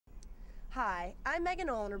Hi, I'm Megan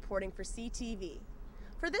Olin reporting for CTV.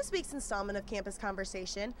 For this week's installment of Campus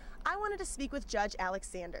Conversation, I wanted to speak with Judge Alex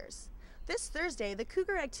Sanders. This Thursday, the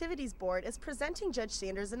Cougar Activities Board is presenting Judge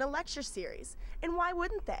Sanders in a lecture series, and why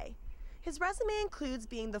wouldn't they? His resume includes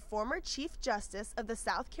being the former Chief Justice of the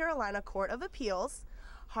South Carolina Court of Appeals,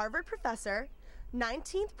 Harvard professor,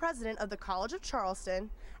 19th president of the College of Charleston,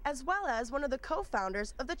 as well as one of the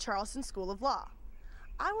co-founders of the Charleston School of Law.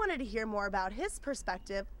 I wanted to hear more about his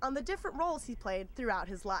perspective on the different roles he played throughout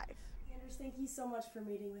his life. Sanders, thank you so much for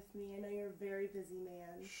meeting with me. I know you're a very busy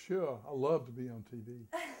man. Sure, I love to be on TV.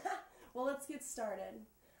 Well, let's get started.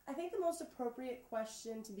 I think the most appropriate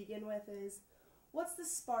question to begin with is, what's the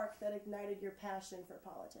spark that ignited your passion for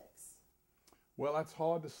politics? Well, that's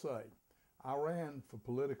hard to say. I ran for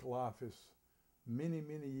political office many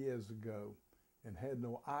years ago and had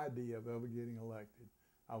no idea of ever getting elected.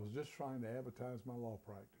 I was just trying to advertise my law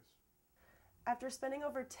practice. After spending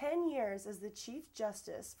over 10 years as the Chief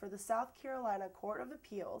Justice for the South Carolina Court of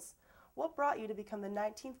Appeals, what brought you to become the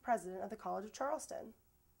 19th president of the College of Charleston?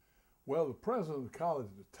 Well, the president of the college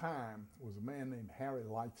at the time was a man named Harry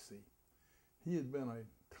Lightsey. He had been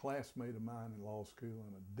a classmate of mine in law school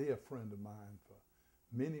and a dear friend of mine for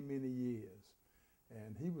many years.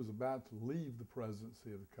 And he was about to leave the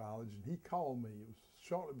presidency of the college, and he called me. It was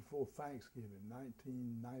shortly before Thanksgiving,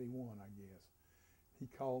 1991, I guess. He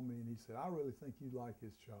called me and he said, "I really think you'd like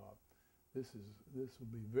his job. This will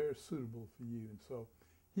be very suitable for you." And so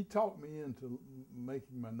he talked me into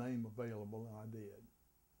making my name available, and I did.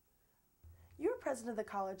 You were president of the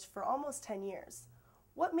college for almost 10 years.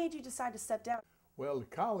 What made you decide to step down? Well, the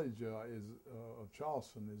College of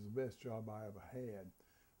Charleston is the best job I ever had,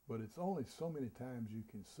 but it's only so many times you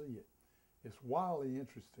can see it. It's wildly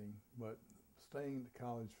interesting, but staying at the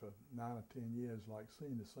college for 9 or 10 years, like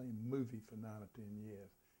seeing the same movie for 9 or 10 years,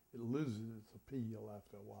 it loses its appeal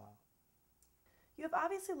after a while. You have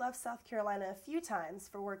obviously left South Carolina a few times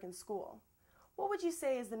for work and school. What would you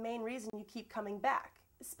say is the main reason you keep coming back,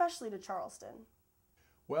 especially to Charleston?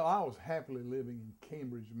 Well, I was happily living in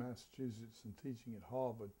Cambridge, Massachusetts, and teaching at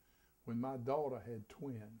Harvard when my daughter had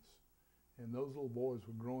twins. And those little boys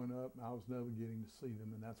were growing up, and I was never getting to see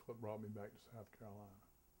them, and that's what brought me back to South Carolina.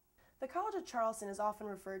 The College of Charleston is often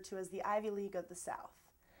referred to as the Ivy League of the South.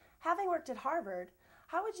 Having worked at Harvard,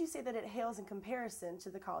 how would you say that it hails in comparison to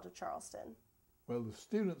the College of Charleston? Well, the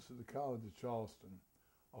students at the College of Charleston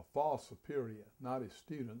are far superior, not as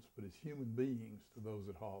students, but as human beings to those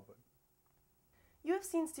at Harvard. You have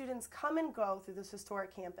seen students come and go through this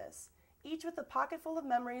historic campus, each with a pocket full of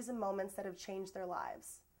memories and moments that have changed their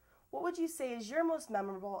lives. What would you say is your most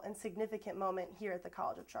memorable and significant moment here at the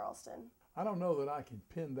College of Charleston? I don't know that I can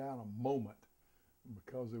pin down a moment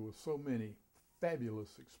because there were so many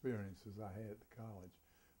fabulous experiences I had at the college.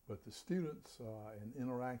 But the students and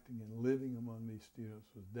interacting and living among these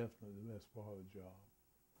students was definitely the best part of the job.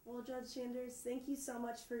 Well, Judge Sanders, thank you so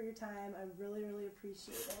much for your time. I really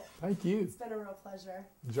appreciate it. Thank you. It's been a real pleasure.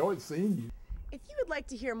 Enjoyed seeing you. If you would like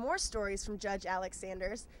to hear more stories from Judge Alex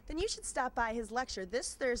Sanders, then you should stop by his lecture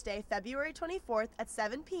this Thursday, February 24th at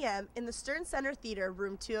 7 p.m. in the Stern Center Theater,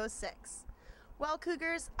 room 206. Well,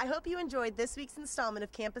 Cougars, I hope you enjoyed this week's installment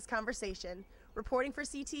of Campus Conversation. Reporting for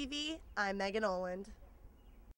CTV, I'm Megan Oland.